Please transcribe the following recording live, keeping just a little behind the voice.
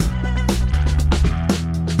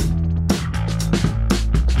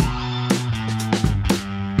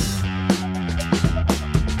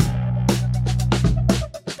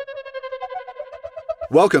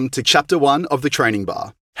Welcome to Chapter 1 of the Training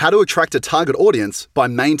Bar, how to attract a target audience by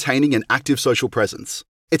maintaining an active social presence.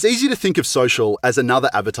 It's easy to think of social as another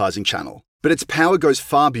advertising channel, but its power goes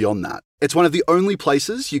far beyond that. It's one of the only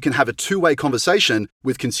places you can have a two-way conversation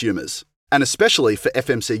with consumers, and especially for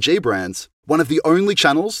FMCG brands, one of the only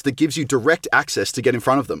channels that gives you direct access to get in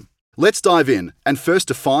front of them. Let's dive in and first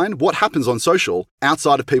define what happens on social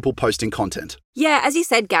outside of people posting content. Yeah, as you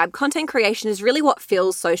said, Gab, content creation is really what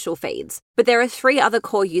fills social feeds. But there are 3 other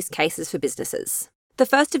core use cases for businesses. The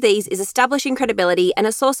first of these is establishing credibility and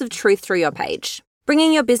a source of truth through your page.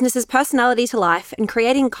 Bringing your business's personality to life and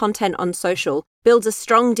creating content on social builds a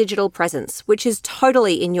strong digital presence, which is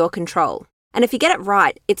totally in your control. And if you get it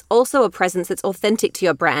right, it's also a presence that's authentic to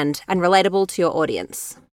your brand and relatable to your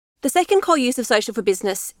audience. The second core use of social for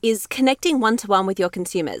business is connecting one-to-one with your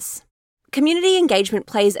consumers. Community engagement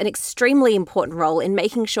plays an extremely important role in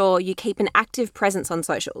making sure you keep an active presence on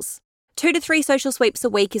socials. 2 to 3 social sweeps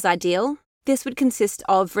a week is ideal. This would consist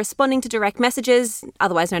of responding to direct messages,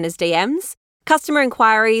 otherwise known as DMs, customer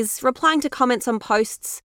inquiries, replying to comments on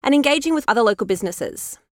posts, and engaging with other local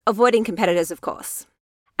businesses, avoiding competitors, of course.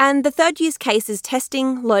 And the third use case is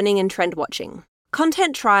testing, learning, and trend watching.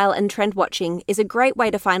 Content trial and trend watching is a great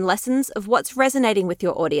way to find lessons of what's resonating with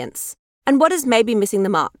your audience and what is maybe missing the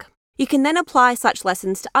mark. You can then apply such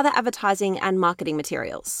lessons to other advertising and marketing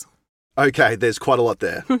materials. Okay, there's quite a lot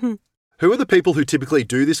there. Who are the people who typically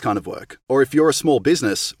do this kind of work? Or if you're a small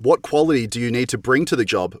business, what quality do you need to bring to the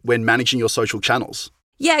job when managing your social channels?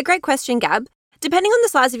 Yeah, great question, Gab. Depending on the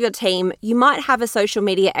size of your team, you might have a social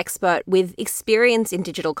media expert with experience in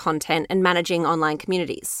digital content and managing online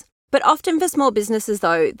communities. But often for small businesses,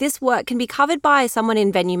 though, this work can be covered by someone in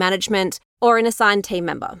venue management or an assigned team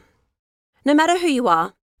member. No matter who you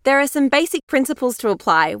are, there are some basic principles to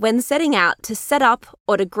apply when setting out to set up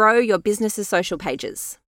or to grow your business's social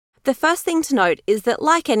pages. The first thing to note is that,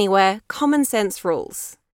 like anywhere, common sense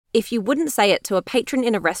rules. If you wouldn't say it to a patron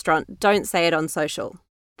in a restaurant, don't say it on social.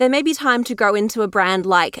 There may be time to grow into a brand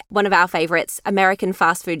like one of our favourites, American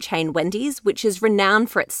fast food chain Wendy's, which is renowned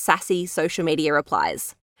for its sassy social media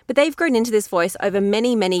replies. But they've grown into this voice over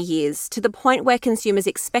many, many years to the point where consumers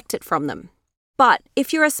expect it from them. But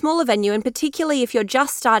if you're a smaller venue, and particularly if you're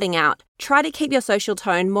just starting out, try to keep your social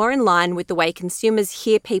tone more in line with the way consumers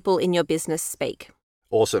hear people in your business speak.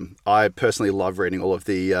 Awesome. I personally love reading all of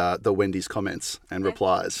the Wendy's comments and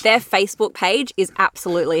replies. Their Facebook page is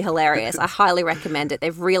absolutely hilarious. I highly recommend it.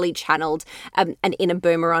 They've really channeled an inner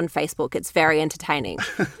boomer on Facebook. It's very entertaining.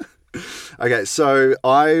 Okay, so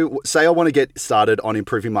I want to get started on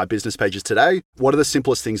improving my business pages today. What are the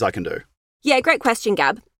simplest things I can do? Yeah, great question,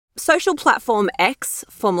 Gab. Social platform X,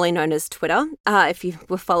 formerly known as Twitter, if you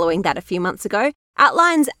were following that a few months ago,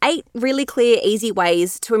 outlines 8 really clear, easy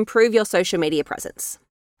ways to improve your social media presence.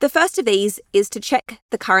 The first of these is to check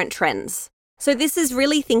the current trends. So this is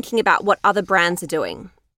really thinking about what other brands are doing.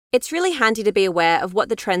 It's really handy to be aware of what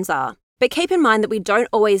the trends are, but keep in mind that we don't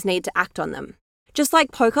always need to act on them. Just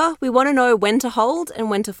like poker, we want to know when to hold and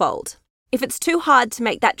when to fold. If it's too hard to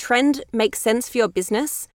make that trend make sense for your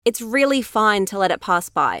business, it's really fine to let it pass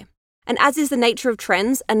by. And as is the nature of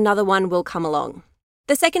trends, another one will come along.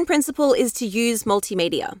 The second principle is to use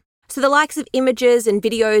multimedia. So the likes of images and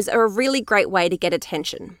videos are a really great way to get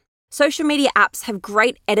attention. Social media apps have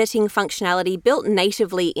great editing functionality built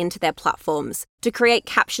natively into their platforms to create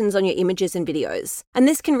captions on your images and videos. And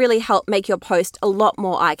this can really help make your post a lot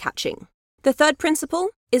more eye-catching. The third principle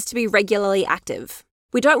is to be regularly active.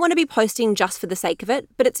 We don't want to be posting just for the sake of it,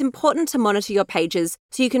 but it's important to monitor your pages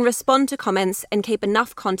so you can respond to comments and keep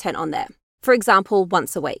enough content on there. For example,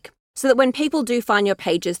 once a week, so that when people do find your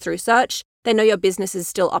pages through search, they know your business is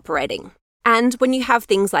still operating. And when you have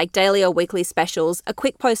things like daily or weekly specials, a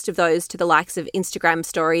quick post of those to the likes of Instagram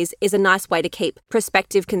stories is a nice way to keep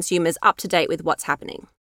prospective consumers up to date with what's happening.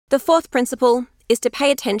 The fourth principle is to pay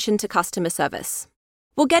attention to customer service.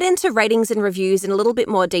 We'll get into ratings and reviews in a little bit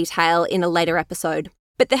more detail in a later episode,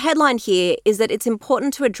 but the headline here is that it's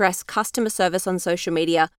important to address customer service on social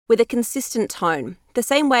media with a consistent tone, the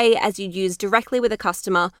same way as you use directly with a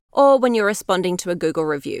customer or when you're responding to a Google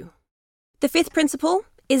review. The fifth principle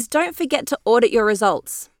is don't forget to audit your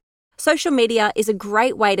results. Social media is a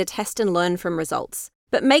great way to test and learn from results,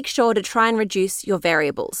 but make sure to try and reduce your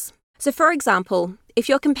variables. So for example, if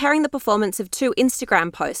you're comparing the performance of 2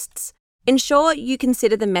 Instagram posts, ensure you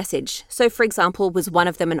consider the message. So for example, was one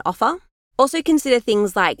of them an offer? Also consider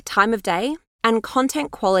things like time of day and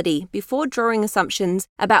content quality before drawing assumptions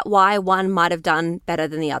about why one might have done better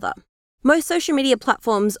than the other. Most social media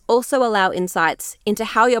platforms also allow insights into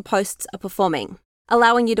how your posts are performing,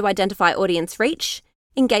 allowing you to identify audience reach,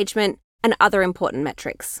 engagement, and other important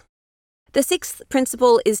metrics. The sixth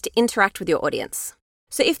principle is to interact with your audience.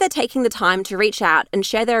 So if they're taking the time to reach out and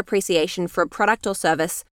share their appreciation for a product or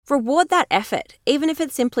service, reward that effort, even if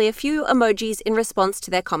it's simply a few emojis in response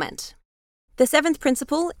to their comment. The seventh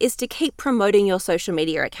principle is to keep promoting your social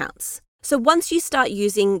media accounts. So once you start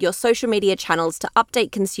using your social media channels to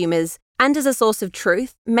update consumers and as a source of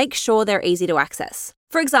truth, make sure they're easy to access.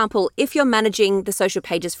 For example, if you're managing the social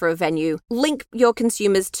pages for a venue, link your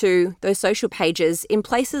consumers to those social pages in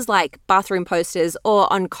places like bathroom posters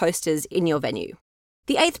or on coasters in your venue.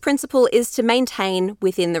 The eighth principle is to maintain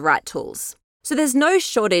within the right tools. So there's no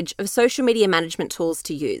shortage of social media management tools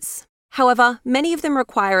to use. However, many of them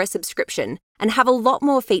require a subscription and have a lot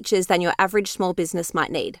more features than your average small business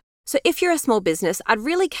might need. So if you're a small business, I'd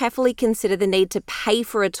really carefully consider the need to pay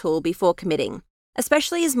for a tool before committing,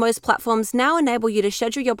 especially as most platforms now enable you to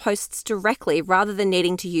schedule your posts directly rather than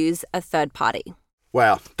needing to use a third party.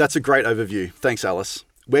 Wow, that's a great overview. Thanks, Alice.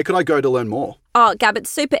 Where could I go to learn more? Oh, Gab, it's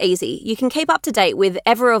super easy. You can keep up to date with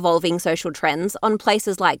ever-evolving social trends on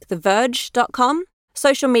places like TheVerge.com,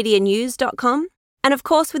 socialmedianews.com, and of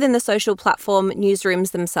course within the social platform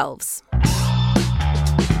newsrooms themselves.